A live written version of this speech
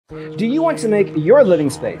Do you want to make your living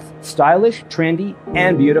space stylish, trendy,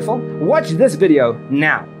 and beautiful? Watch this video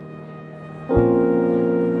now.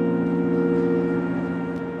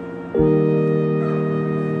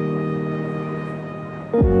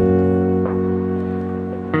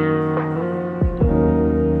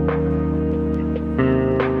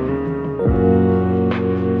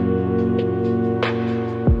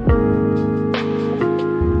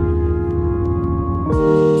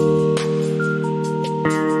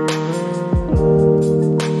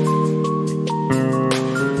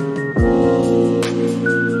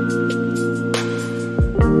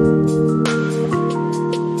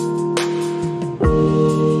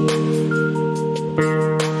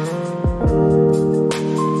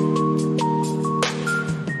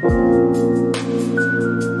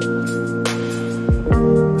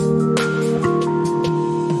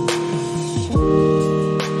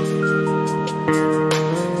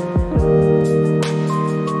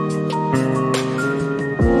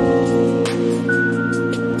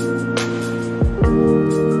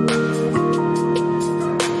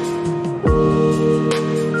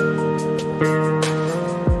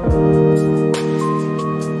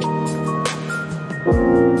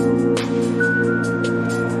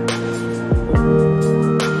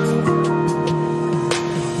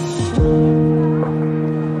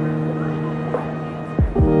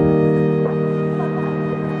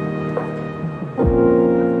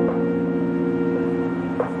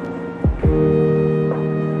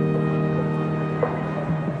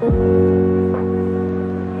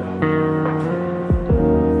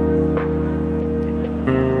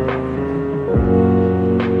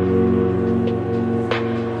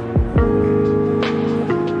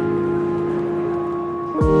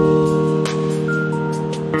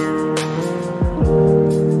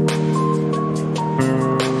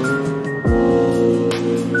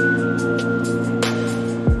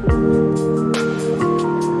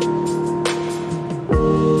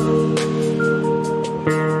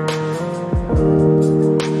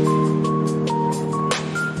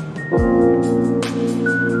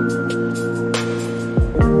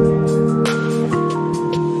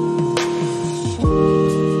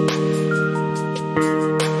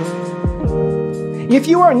 If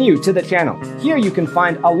you are new to the channel, here you can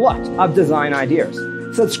find a lot of design ideas.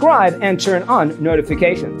 Subscribe and turn on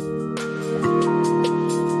notifications.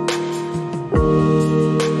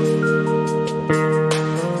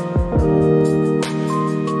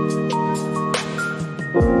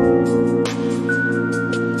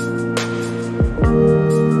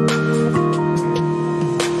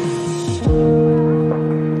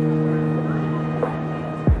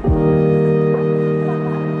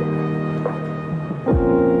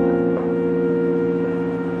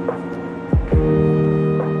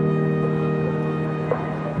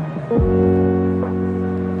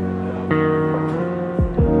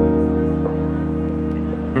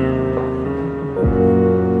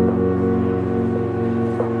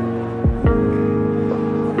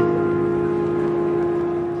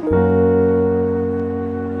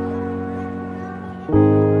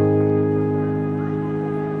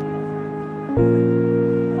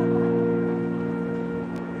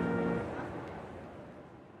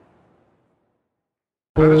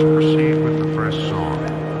 Let us proceed with the first song.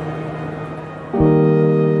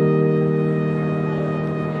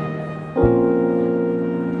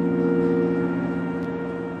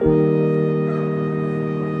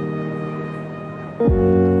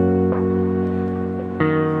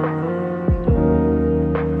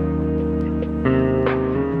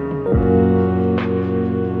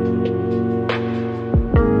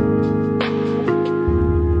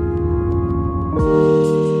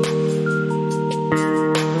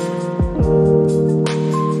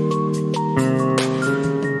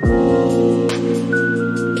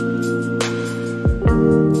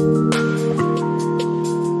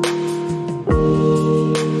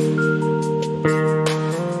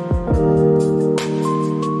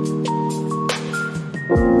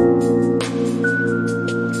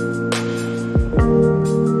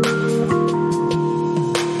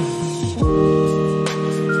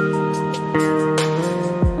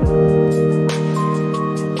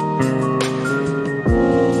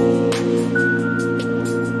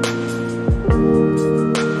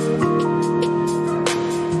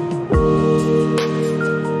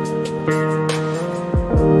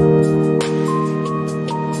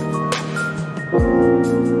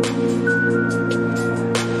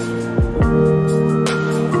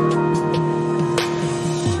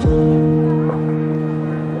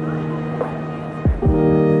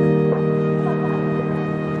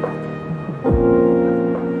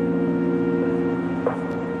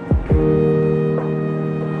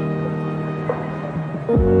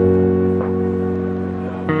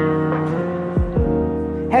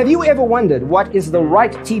 Have you ever wondered what is the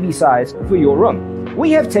right TV size for your room?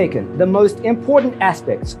 We have taken the most important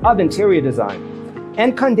aspects of interior design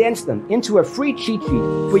and condensed them into a free cheat sheet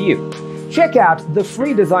for you. Check out the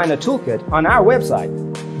free designer toolkit on our website,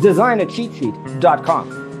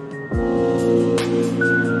 designercheatsheet.com.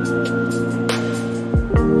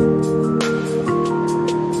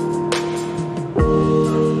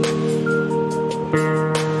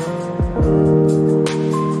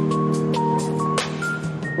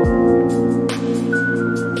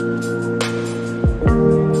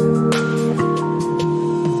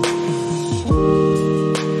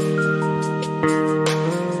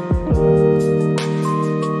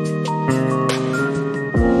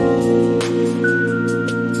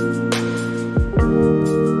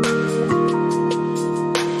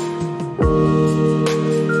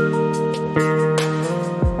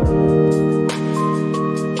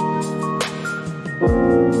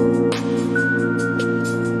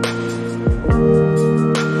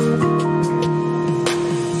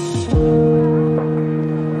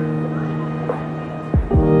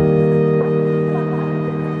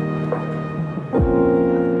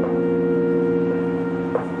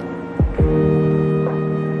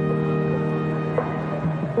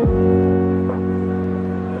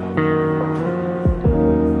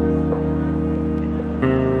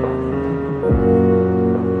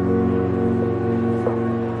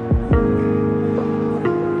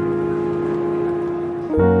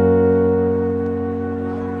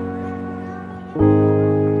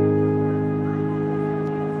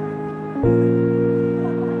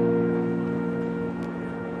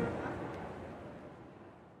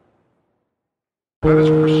 Let us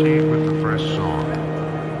proceed with the first song.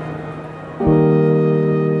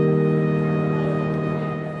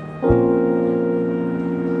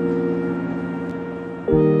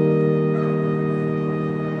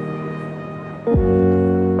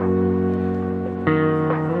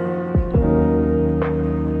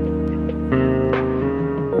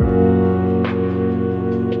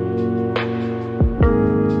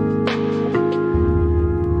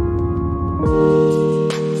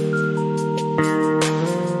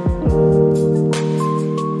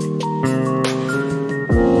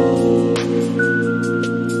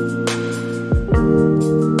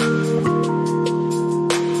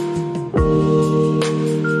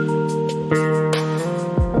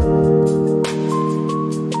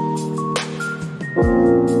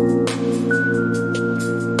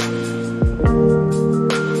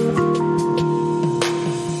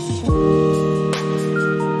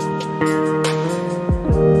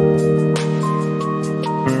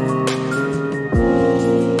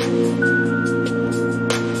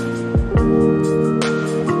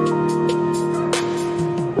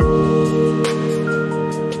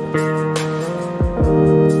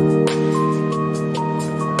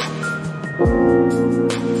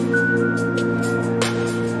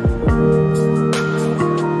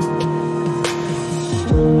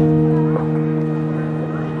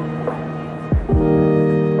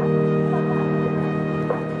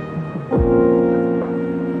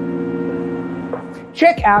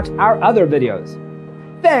 Check out our other videos.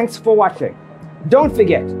 Thanks for watching. Don't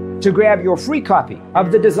forget to grab your free copy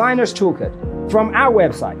of the Designer's Toolkit from our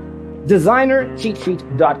website,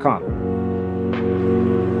 designercheatsheet.com.